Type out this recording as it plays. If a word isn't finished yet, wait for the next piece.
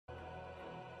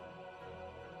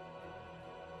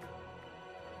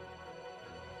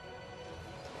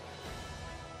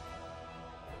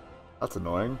That's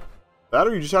annoying. That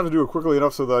or you just have to do it quickly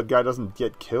enough so that guy doesn't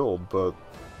get killed, but...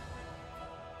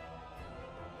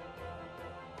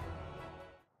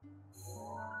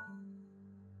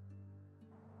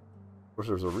 Wish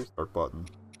there was a restart button.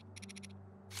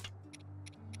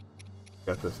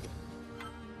 Got this.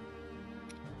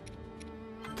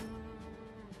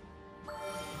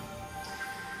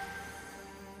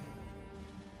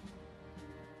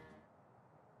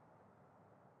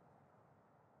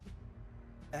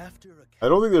 I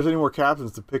don't think there's any more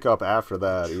captains to pick up after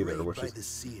that either, which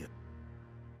is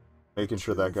making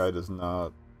sure that guy does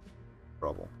not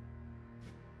trouble.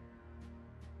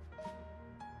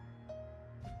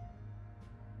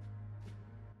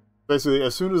 Basically,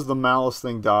 as soon as the Malice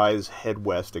thing dies, head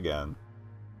west again.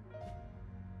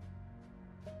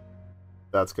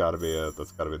 That's gotta be it.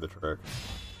 That's gotta be the trick.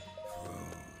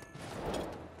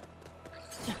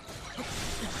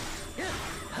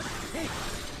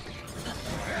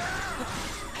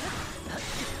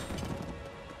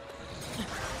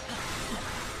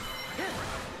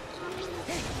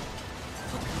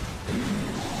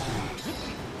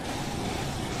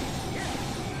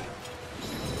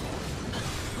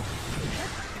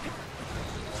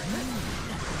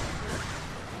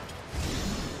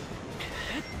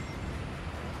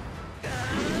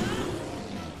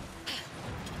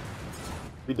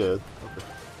 He did. Okay.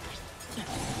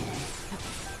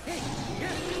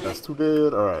 That's two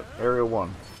dead. Alright, area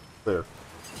 1. Clear.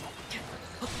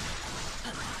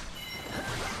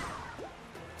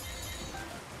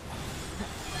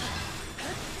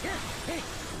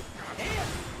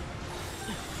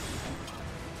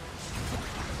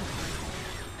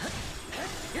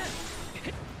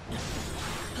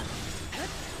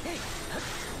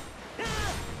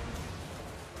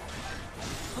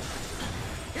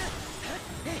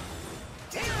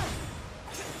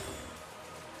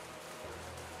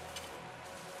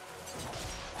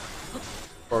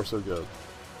 Far so good.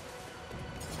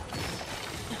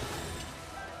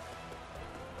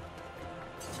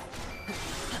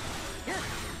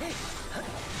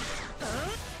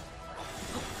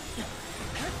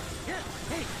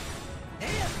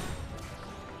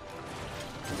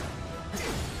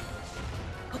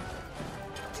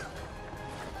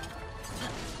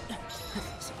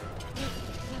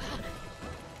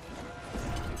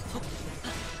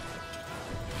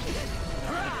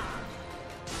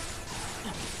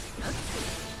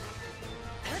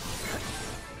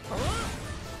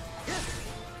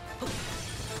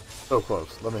 So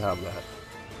close. Let me have that.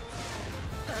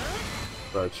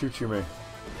 Alright, shoot you me.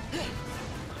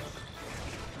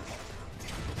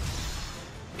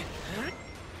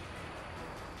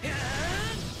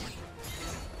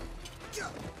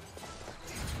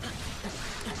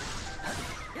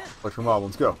 Watch your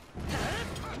moblins, go.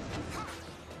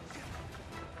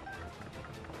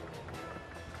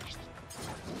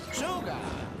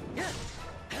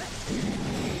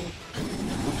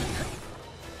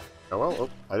 Oh, well, oh,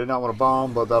 I did not want to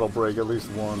bomb, but that'll break at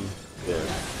least one dead.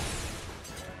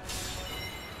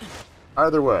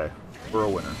 Either way, we're a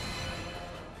winner.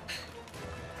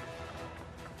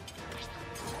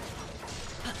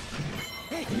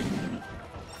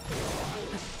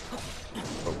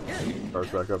 Oh,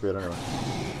 starts back up yet anyway.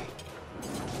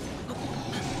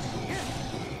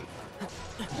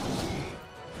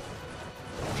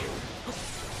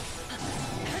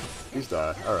 He's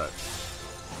died. Alright.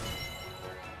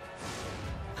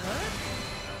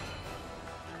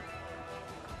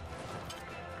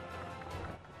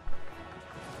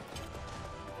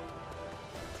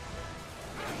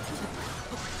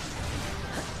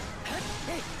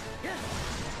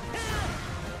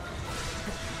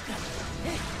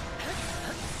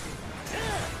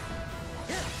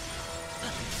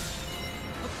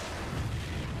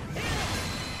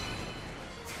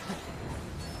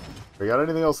 We got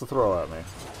anything else to throw at me?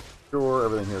 Sure,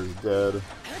 everything here is dead.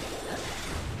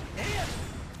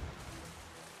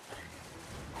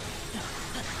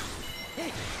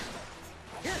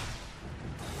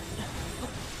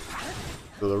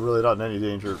 So they're really not in any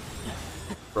danger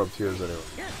from tears anyway.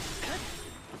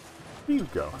 Where you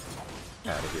go?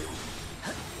 Out of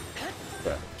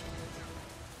here. Okay.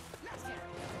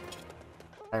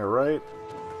 Hang a right.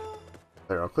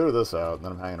 There, I'll clear this out, and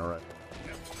then I'm hanging a right.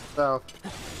 South.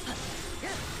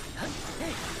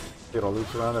 Get all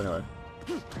loops around anyway.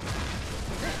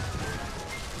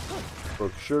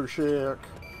 Book Sugar Shack.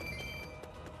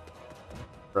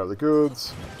 Grab the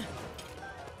goods.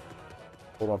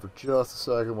 Hold on for just a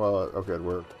second while I... Okay,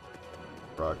 we're...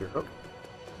 Rocket. Oh.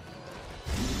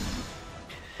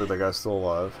 But that guy's still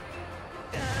alive.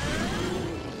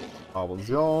 Goblins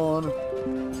yawn.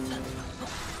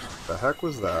 The heck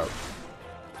was that?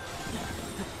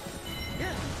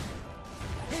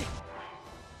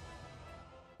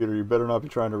 you better not be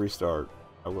trying to restart.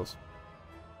 I will.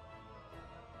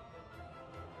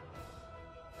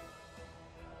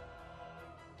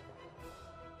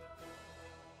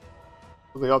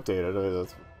 They updated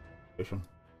it. That's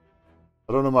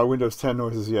I don't know my Windows 10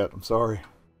 noises yet. I'm sorry.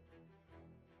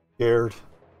 Scared.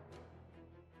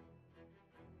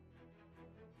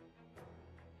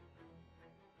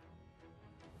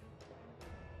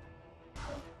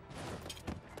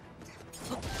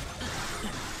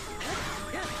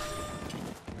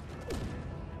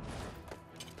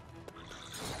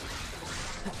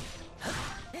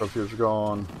 Here's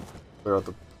gone. They're at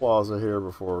the plaza here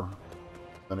before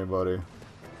anybody.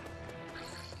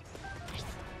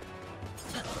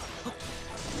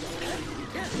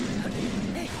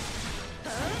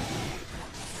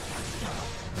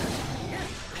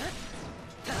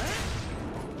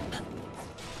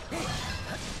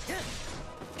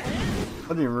 I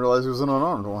didn't even realize he was an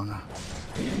unarmed one. I'm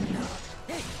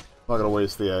not gonna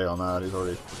waste the A on that, he's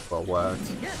already well whacked.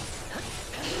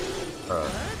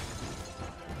 Alright.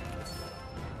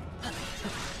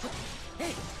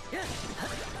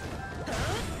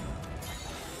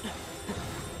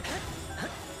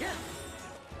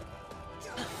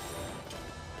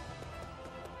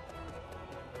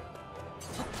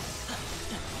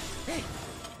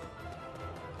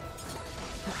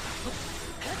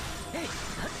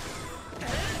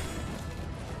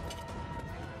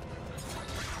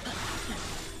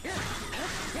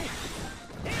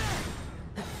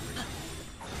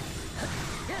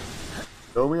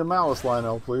 Show me a Malice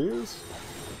Lionel, please.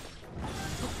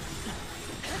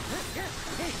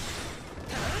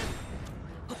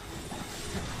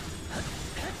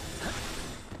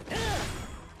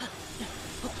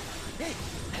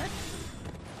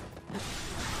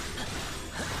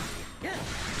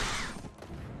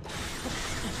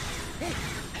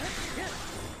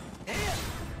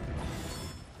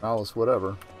 Malice,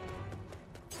 whatever.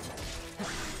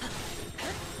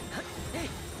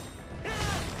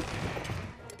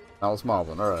 Malice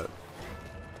Moblin, alright.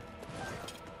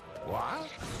 What?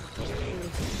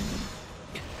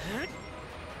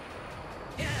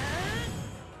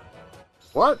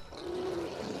 What?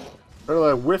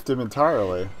 Apparently I whiffed him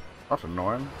entirely. That's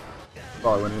annoying.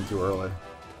 Probably went in too early.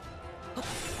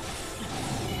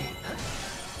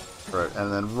 Right,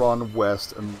 and then run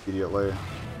west immediately.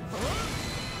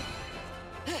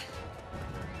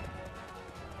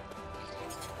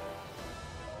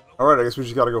 Alright, I guess we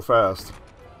just gotta go fast.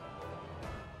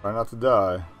 Try not to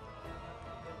die.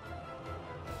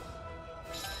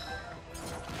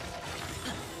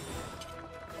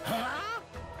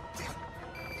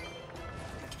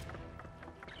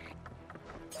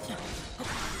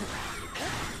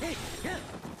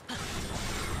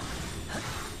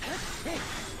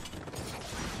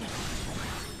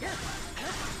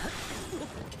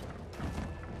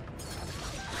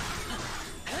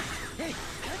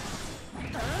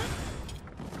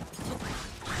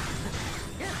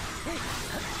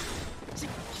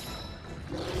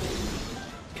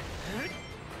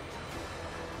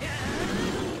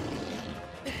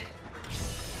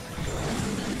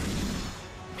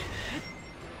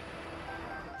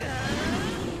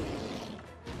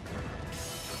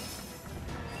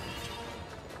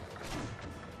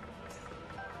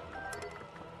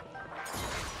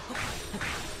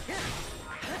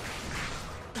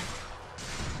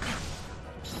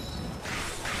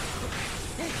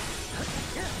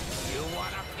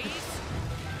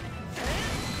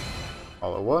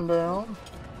 One down.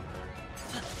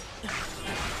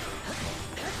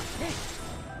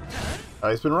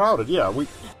 He's been routed. Yeah,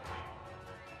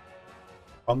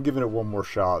 I'm giving it one more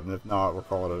shot, and if not, we're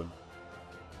calling it.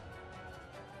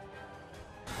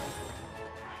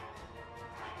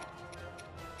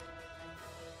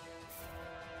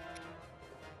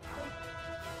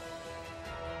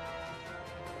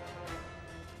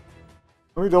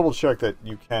 Let me double check that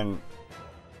you can.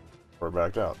 We're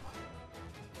backed out.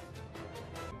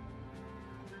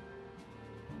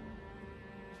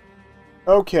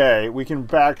 Okay, we can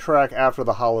backtrack after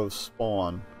the hollows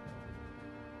spawn.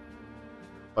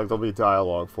 Like, there'll be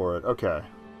dialogue for it. Okay.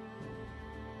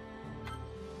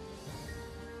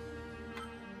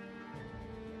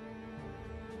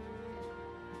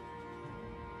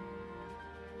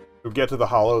 We'll get to the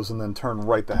hollows and then turn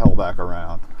right the hell back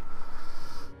around.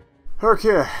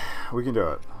 Okay, we can do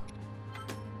it.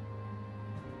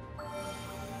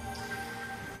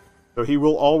 So he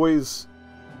will always...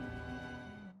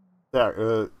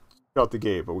 shut the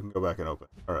gate, but we can go back and open.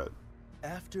 Alright.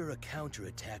 After a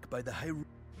counterattack by the Hyrule,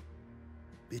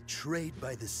 betrayed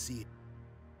by the sea,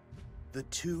 the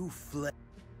 2 fled.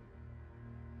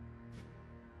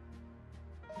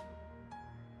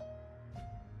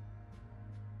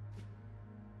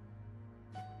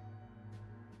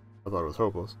 thought it was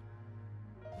hopeless.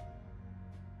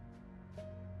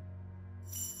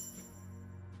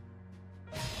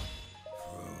 I'm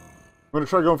gonna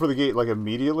try going for the gate like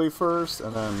immediately first,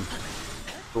 and then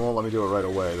it won't let me do it right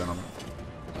away. Then I'm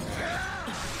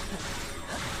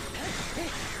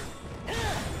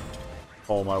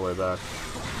haul my way back,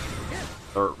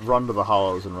 or run to the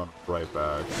hollows and run right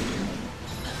back.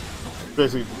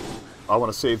 Basically, I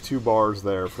want to save 2 bars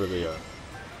there for the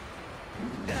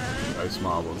ice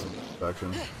moblins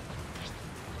section.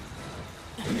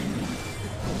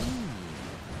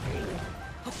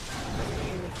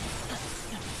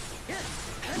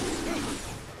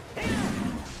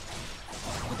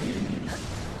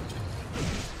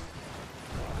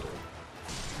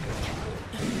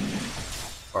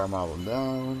 Fire moblin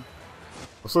down.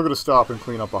 I'm still gonna stop and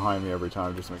clean up behind me every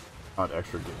time, just to make not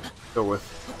extra good. Go with.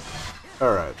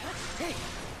 All right.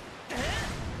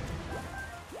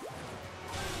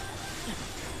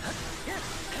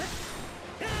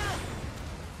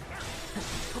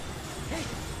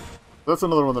 That's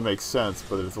another one that makes sense,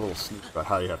 but it's a little sneaky about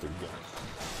how you have to get it.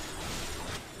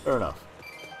 Fair enough.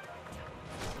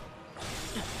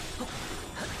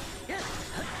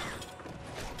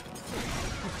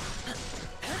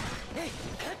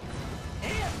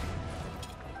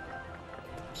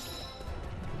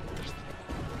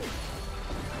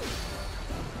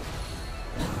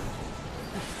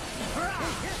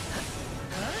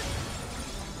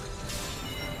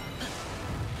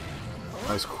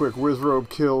 Nice quick Wizrobe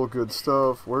kill, good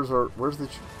stuff. Where's the...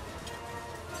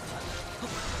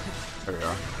 There we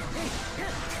are.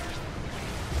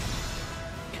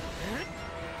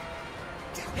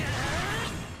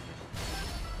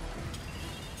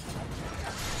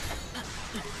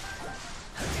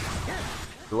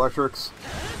 Electrics.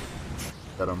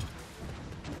 Get them.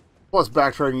 Plus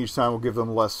backtracking each time will give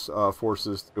them less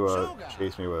forces to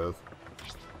chase me with.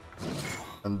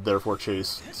 And therefore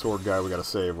chase sword guy we gotta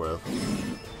save with.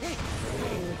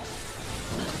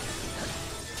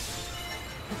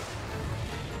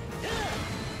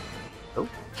 Oh.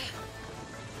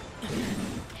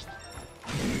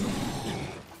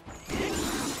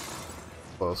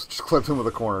 Close. Just clipped him with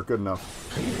a corner. Good enough.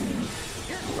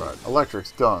 Alright,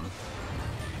 electric's done.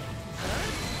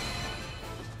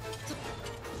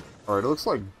 Alright, it looks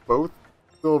like both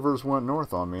silvers went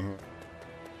north on me here.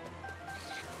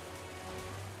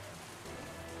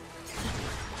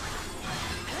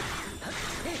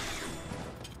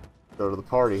 Go to the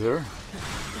party here.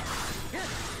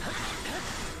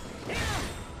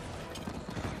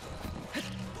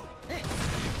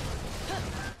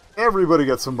 Everybody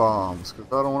get some bombs,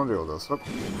 because I don't want to deal with this. Oh,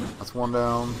 that's one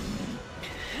down.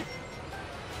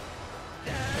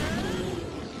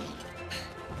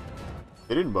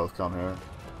 They didn't both come here.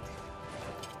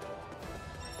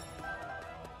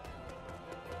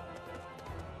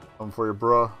 Come for you,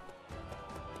 bruh.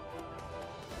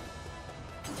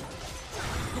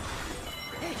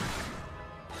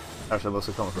 Actually,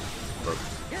 mostly coming from. But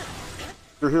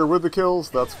if you're here with the kills,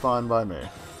 that's fine by me.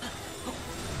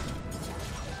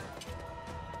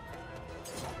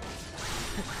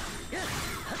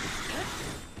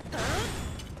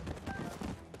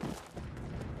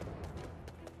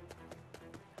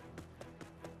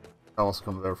 I also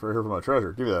come there for here for my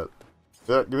treasure. Give me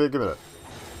that. Give me that.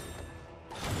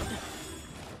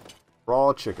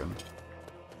 Raw chicken.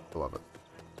 I love it.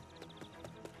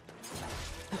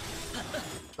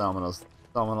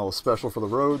 Domino's special for the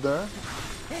road there.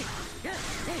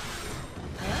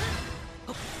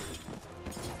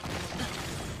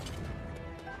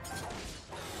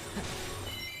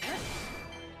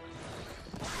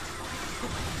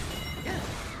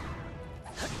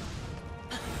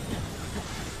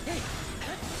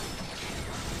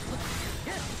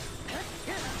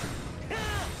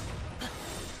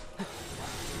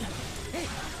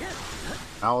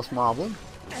 Alice Moblin.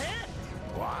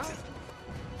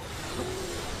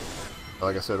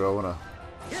 Like I said, I want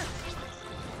to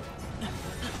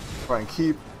try and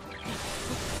keep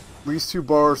at least 2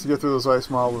 bars to get through those ice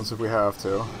moblins if we have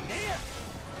to.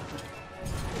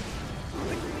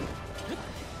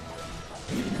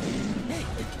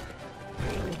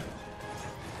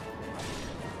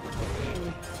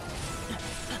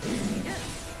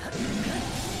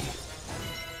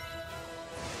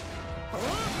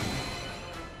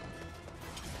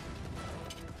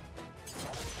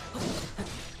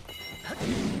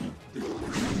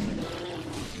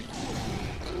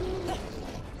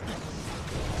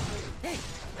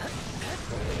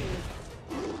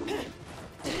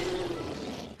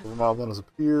 Moblin has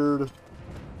appeared.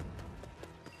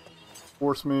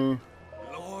 Force me.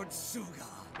 Lord Suga.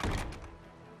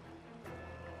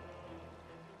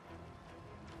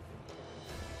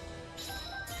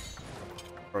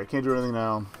 Alright, can't do anything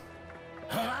now.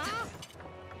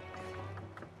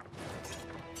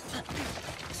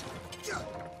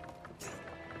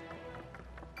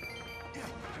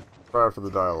 Right after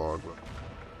the dialogue.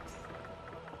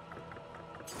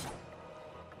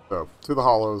 So, to the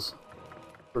hollows.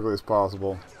 As quickly as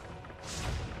possible.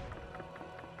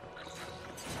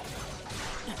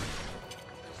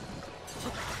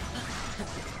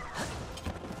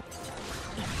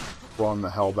 Run the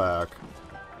hell back.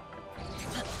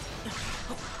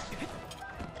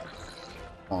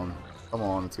 Come on. Come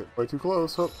on, it's getting way too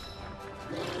close. Oh.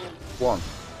 One.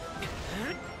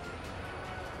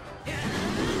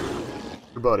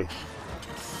 Good buddy.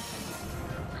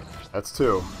 That's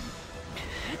two.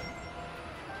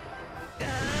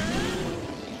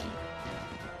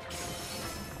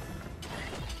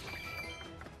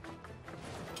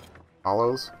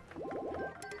 Hollows.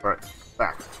 Alright,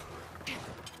 back.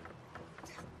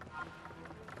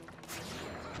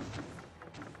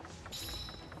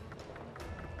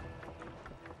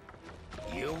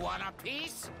 You want a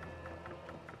piece?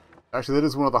 Actually, that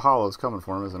is one of the hollows coming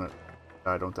for him, isn't it?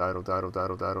 Die, don't die, don't die, don't die,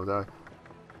 don't die, don't die.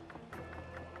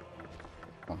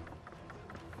 Come on.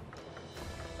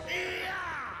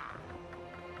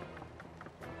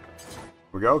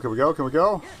 Can we go? Can we go? Can we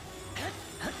go?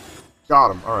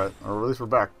 Got him. Alright. Or at least we're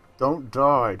back. Don't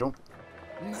die. Don't.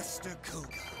 Master Koga.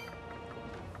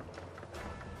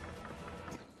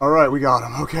 Alright, we got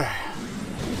him. Okay.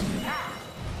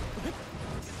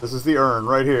 This is the urn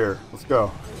right here. Let's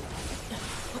go.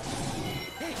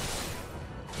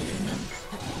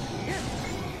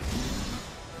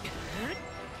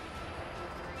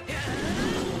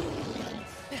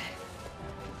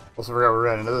 Also forgot we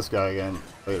ran into this guy again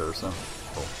later, so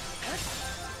cool.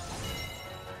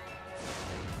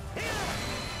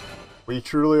 We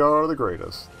truly are the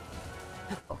greatest.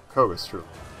 Oh, Koga's true.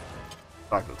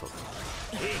 Not gonna tell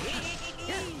you.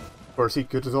 Of course, he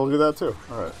could have told you that too.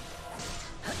 Alright.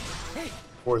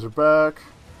 Boys are back.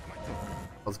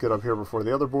 Let's get up here before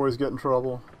the other boys get in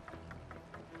trouble.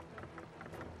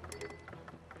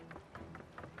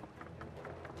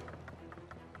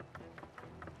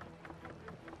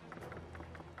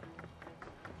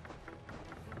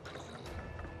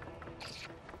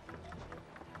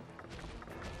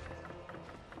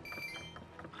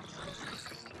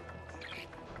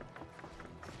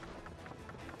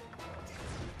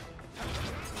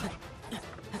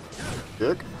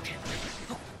 Dick.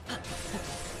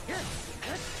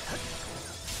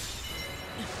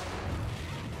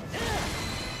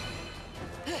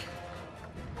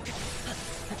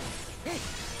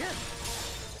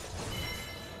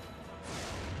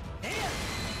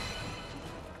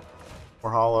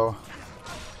 More hollow.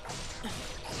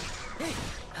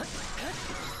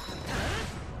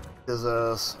 His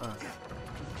ass.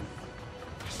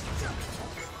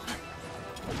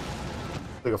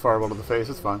 Take a fireball to the face,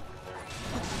 it's fine.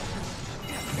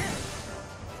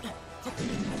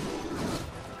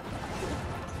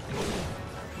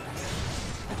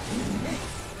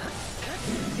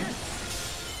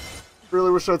 Really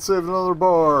wish I'd saved another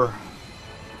bar.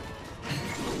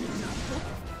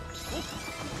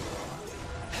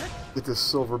 Get this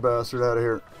silver bastard out of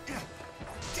here.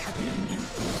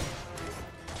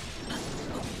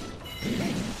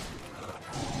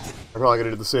 I'm probably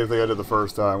gonna do the same thing I did the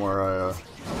first time, where I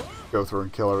go through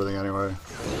and kill everything anyway.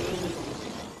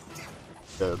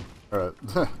 Dead. Alright.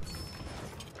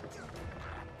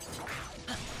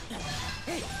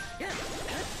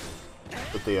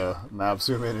 Put the map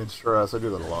zoom in stress. I do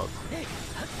that a lot.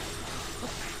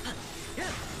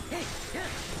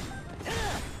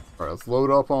 Alright, let's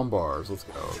load up on bars. Let's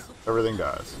go. Everything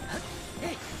dies.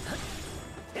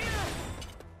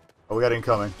 Oh, we got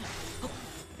incoming.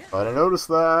 I didn't notice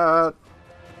that.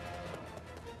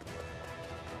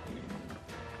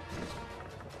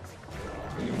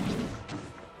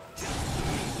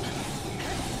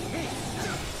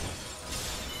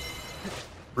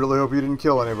 Really hope you didn't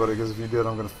kill anybody, because if you did,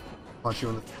 I'm gonna punch you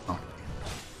in the... Oh.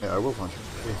 Yeah, I will punch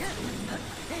you.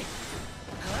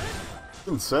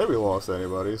 Didn't say we lost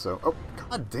anybody, so... Oh,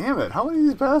 god damn it! How many of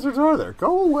these bastards are there?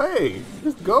 Go away!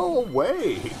 Just go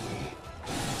away!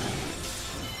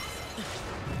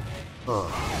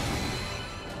 Oh.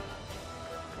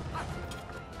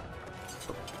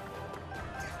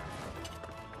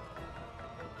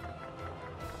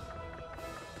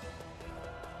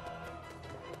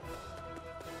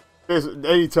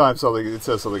 Anytime it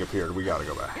says something appeared, we gotta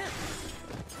go back.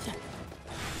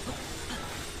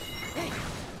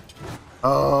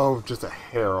 Oh, just a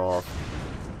hair off.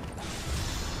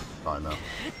 Fine though.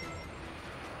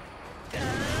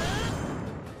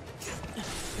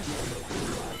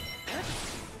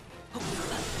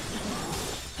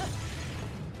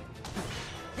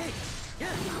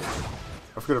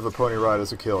 good if the pony ride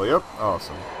is a kill. Yep,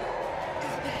 awesome.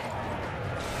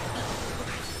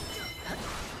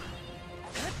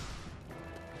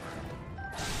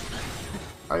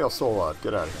 How y'all still alive?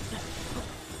 Get out of here.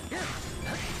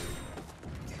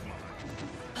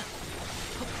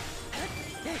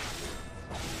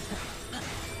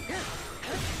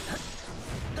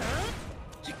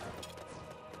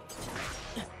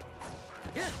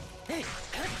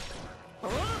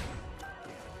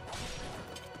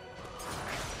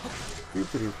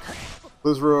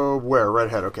 Lizro, where? Right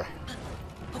ahead, okay.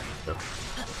 Yep.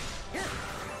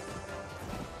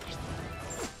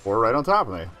 Or right on top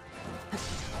of me.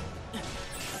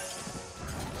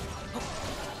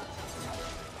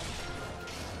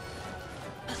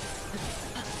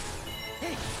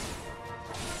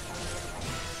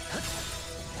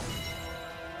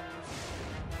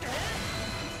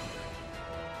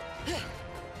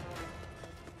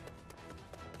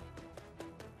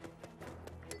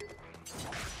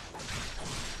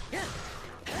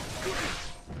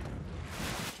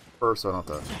 First, so I don't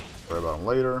have to worry about them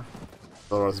later.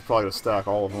 Otherwise, it's probably going to stack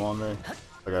all of them on me,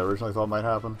 like I originally thought might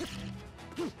happen.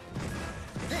 A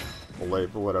little late,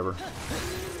 but whatever.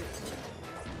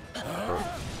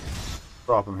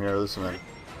 Drop them here. This minute.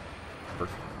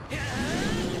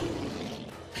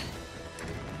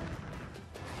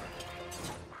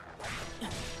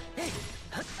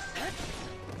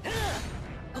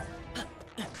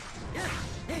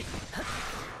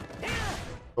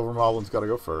 Silver Moblin's got to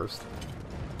go first.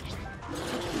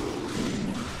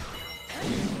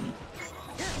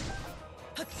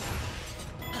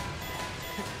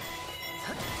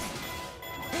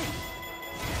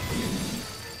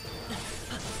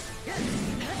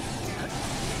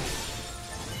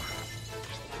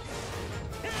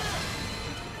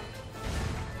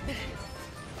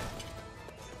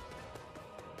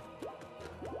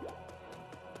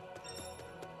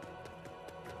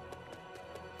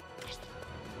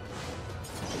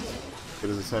 Get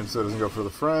his attention so it doesn't go for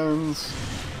the friends.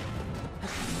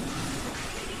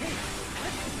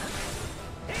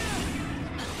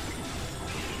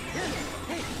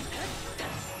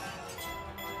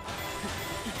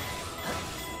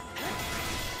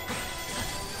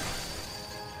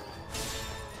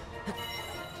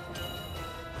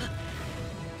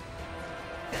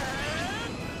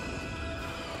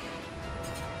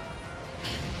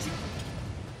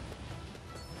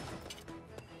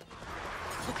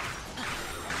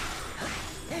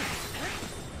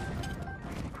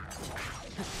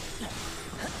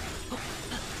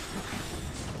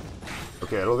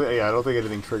 Okay, I don't think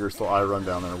anything triggers till I run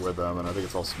down there with them, and I think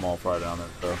it's all small fry down there,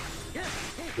 so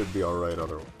should be alright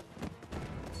otherwise.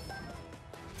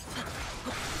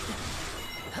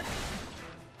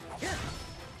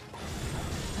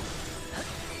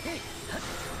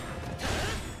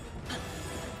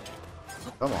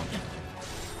 Come on.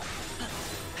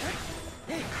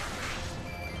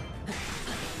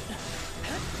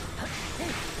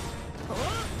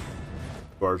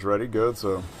 Bar's ready, good,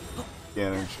 so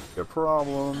scanning should be a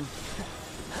problem.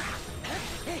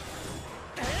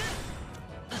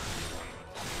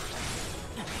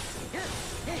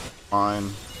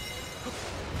 Fine.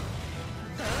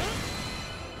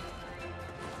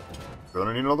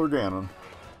 Gonna need another Ganon.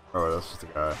 Alright, that's just a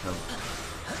guy.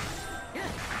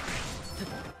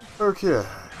 Okay.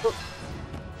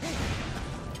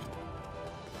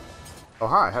 Oh,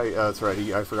 hi. Hey, that's right.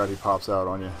 I forgot he pops out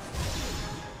on you.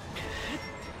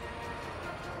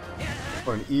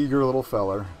 What an eager little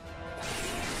feller.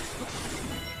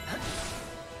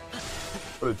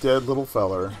 What a dead little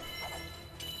feller.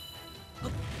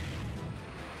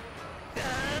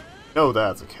 No,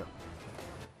 that's a kill.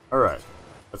 Alright.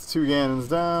 That's 2 Ganons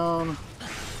down.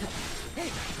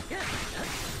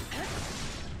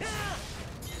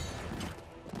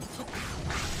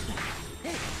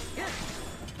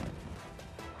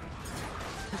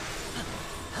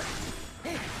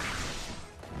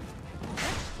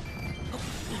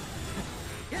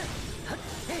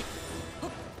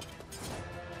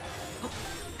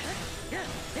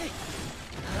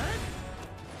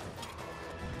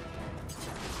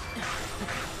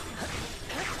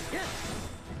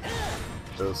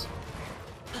 This.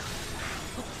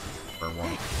 Burn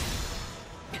one.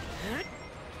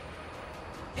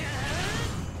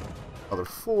 Another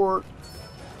fort.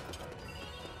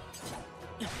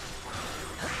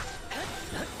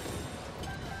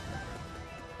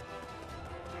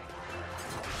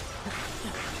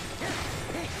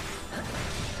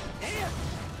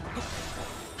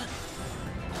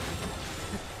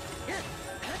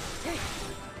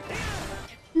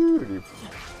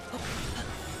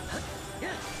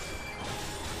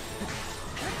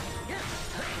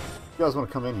 You guys want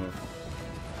to come in here?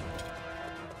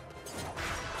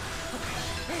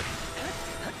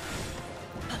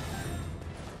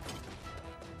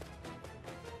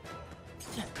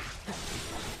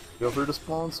 Feel free to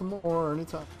spawn some more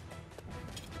anytime.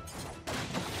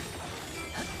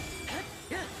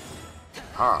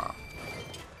 Ah,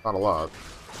 not a lot.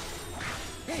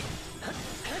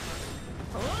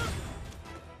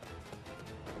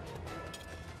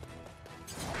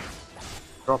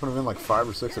 Dropping them in like 5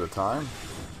 or 6 at a time?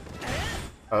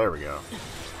 Oh, there we go.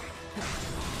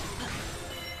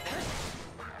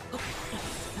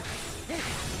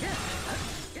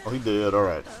 Oh, he did.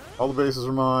 Alright. All the bases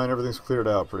are mine. Everything's cleared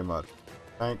out, pretty much.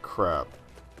 Thank crap.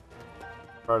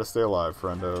 Try to stay alive,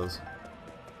 friendos.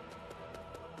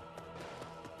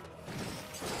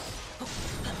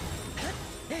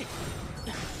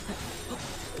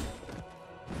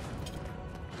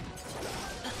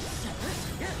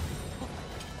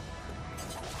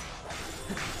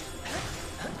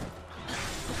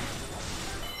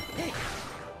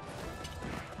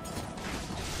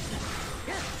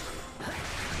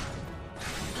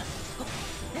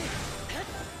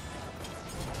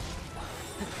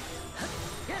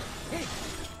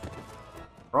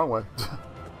 Wrong way.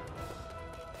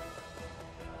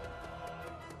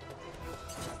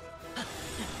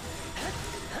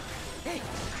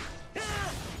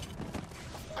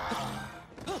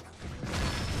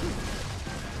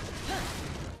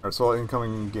 Alright, so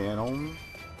incoming Ganon.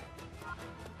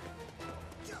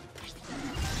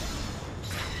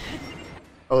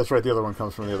 Oh, that's right, the other one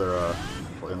comes from the other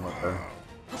inlet there.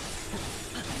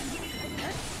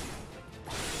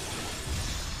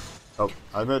 Oh,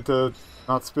 I meant to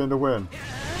not spin to win.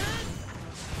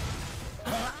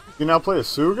 You now play a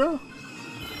Suga?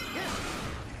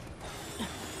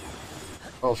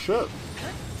 Oh shit.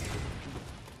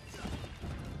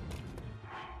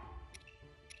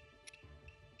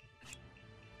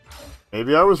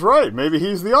 Maybe I was right. Maybe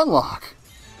he's the unlock.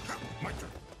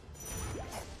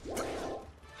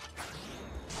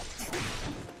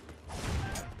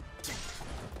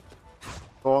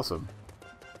 Awesome.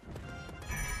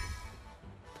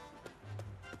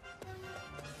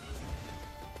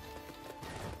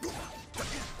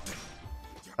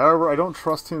 However, I don't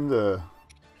trust him to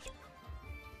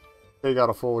take out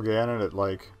a full Ganon at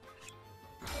like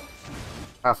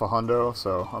half a hundo,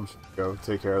 so I'm just gonna go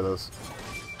take care of this.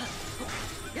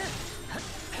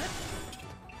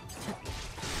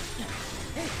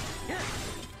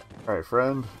 Alright,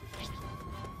 friend.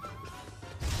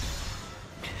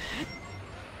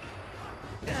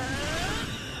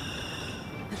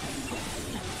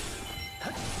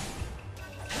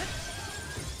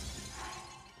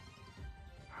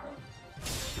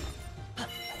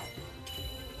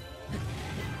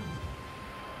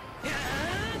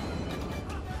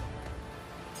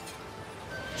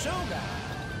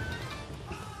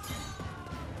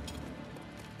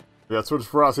 Yeah, switch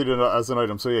ferocity as an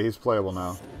item, so yeah, he's playable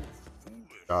now.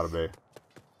 Gotta be.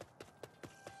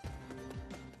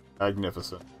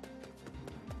 Magnificent.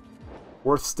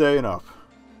 Worth staying up.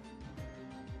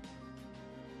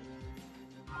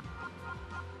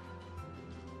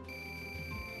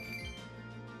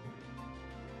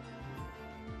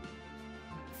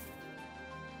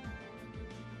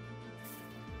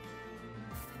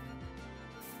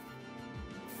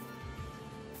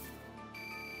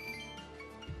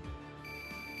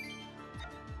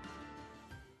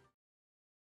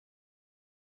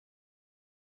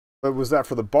 But was that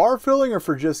for the bar filling or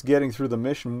for just getting through the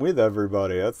mission with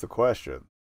everybody? That's the question.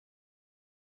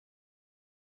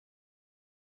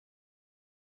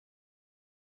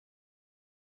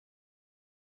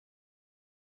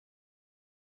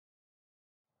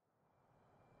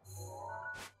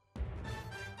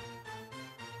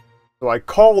 So I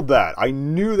called that. I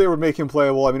knew they would make him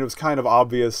playable. I mean, it was kind of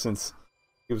obvious since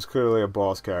he was clearly a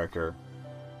boss character.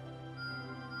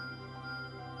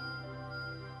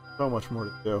 So much more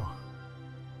to do.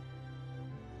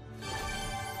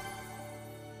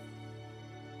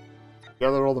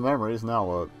 Gather all the memories, now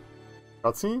what?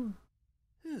 Cutscene?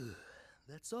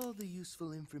 That's all the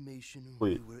useful information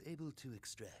Wait. we were able to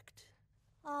extract.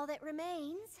 All that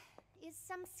remains is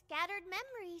some scattered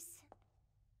memories.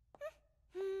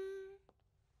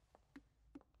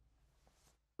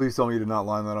 Please tell me you did not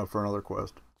line that up for another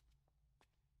quest.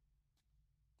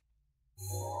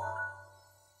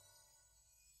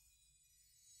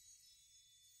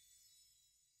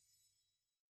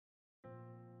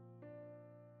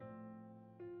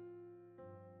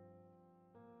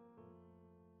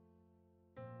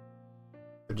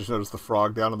 I just noticed the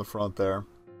frog down in the front there.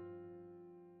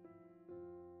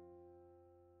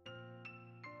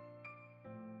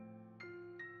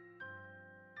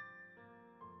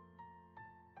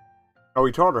 Oh,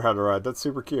 he taught her how to ride. That's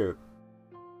super cute.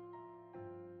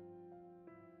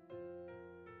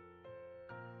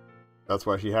 That's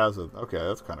why she has it. Okay,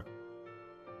 that's kind of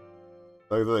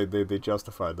cool. They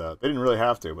justified that. They didn't really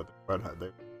have to, but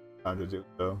they had to do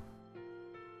so.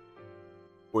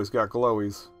 Boys got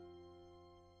glowies.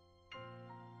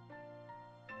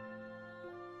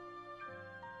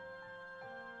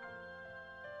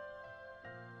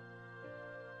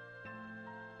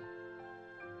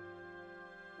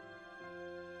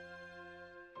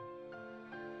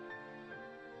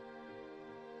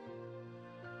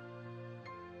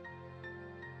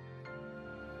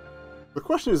 The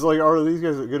question is, like, are these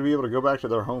guys going to be able to go back to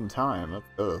their home time? That's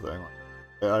the other thing.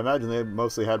 I imagine they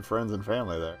mostly had friends and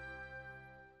family there.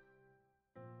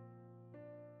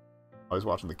 I was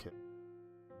watching the kid.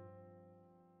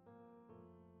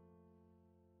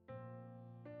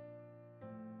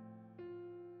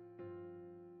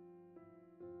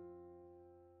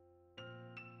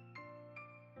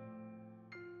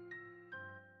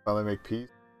 Finally make peace.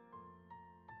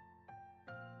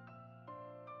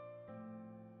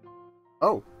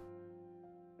 Oh!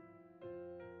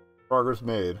 Progress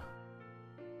made.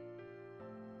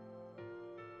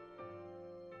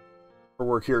 Her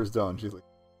work here is done. She's like...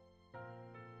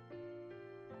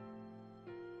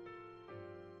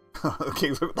 Okay,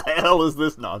 what the hell is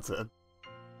this nonsense?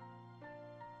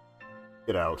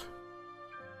 Get out.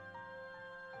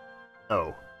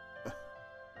 No.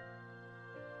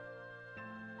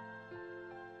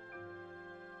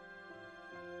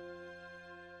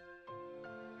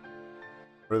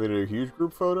 Are they doing a huge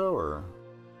group photo, or?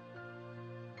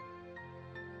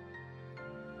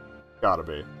 Gotta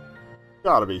be.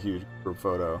 Gotta be a huge group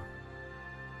photo.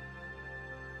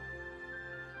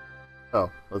 Oh,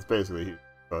 that's basically a huge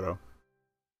photo.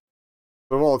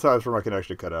 Of all the times for my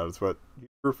connection cut out, it's what?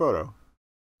 Group photo.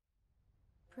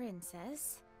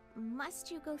 Princess,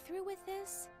 must you go through with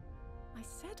this? I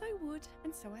said I would,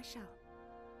 and so I shall.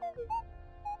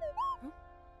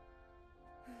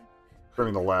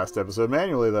 Trimming the last episode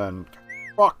manually, then.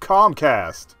 Fuck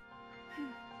Comcast!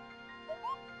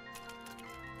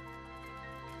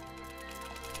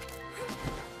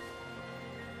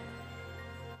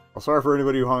 I'm sorry for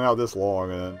anybody who hung out this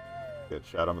long and then get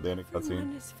shot on at the end of the cutscene.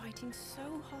 Everyone is fighting so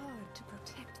hard to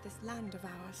protect this land of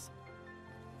ours.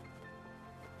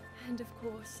 And of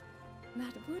course,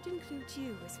 that would include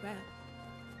you as well.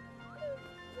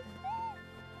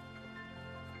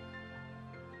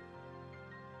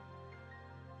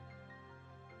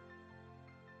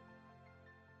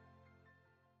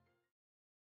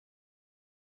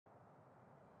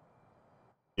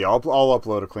 Yeah, I'll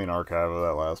upload a clean archive of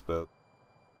that last bit.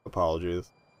 Apologies.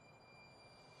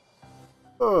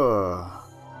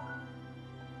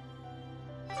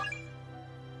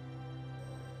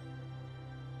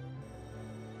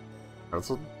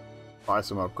 Let's buy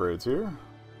some upgrades here.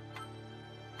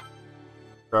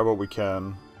 Grab what we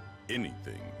can.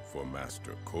 Anything for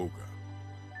Master Koga.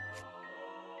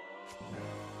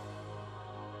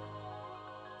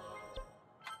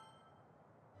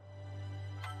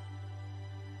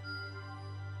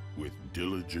 With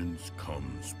diligence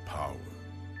comes power.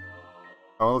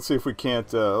 Oh, let's see if we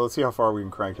can't, let's see how far we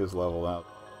can crank his level out.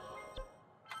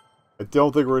 I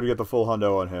don't think we're going to get the full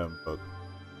hundo on him, but...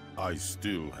 I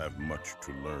still have much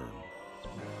to learn.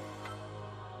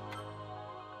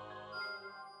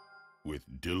 With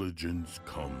diligence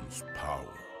comes power.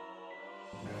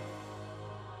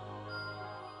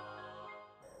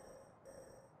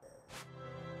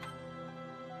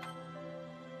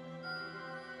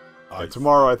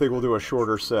 Tomorrow I think we'll do a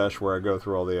shorter sesh where I go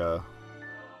through all the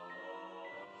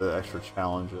extra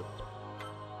challenges.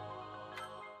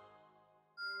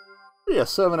 Yeah,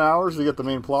 7 hours to get the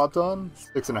main plot done.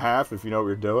 6.5 if you know what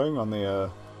you're doing on the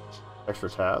extra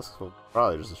tasks. Well,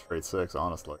 probably just a straight 6,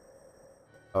 honestly.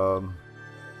 Not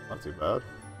too bad.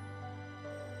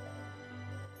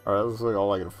 Alright, this is like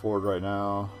all I can afford right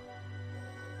now.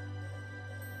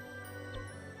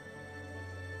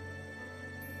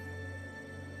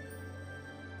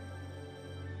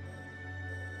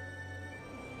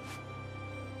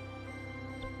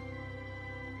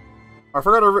 I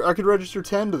forgot I could register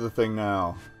 10 to the thing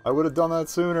now. I would have done that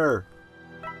sooner.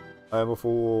 I am a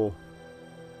fool.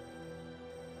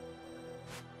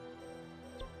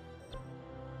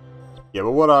 Yeah,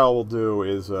 but what I will do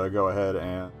is go ahead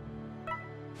and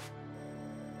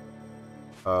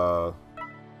I'm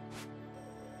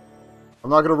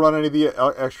not gonna run any of the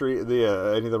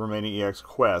any of the remaining EX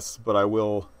quests, but I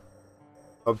will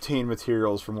obtain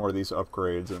materials for more of these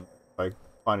upgrades, and if I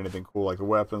find anything cool like the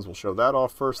weapons, we'll show that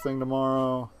off first thing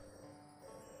tomorrow.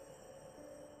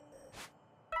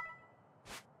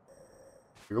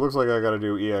 It looks like I gotta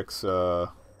do EX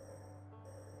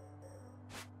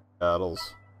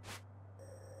battles.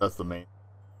 That's the main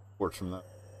porch from that.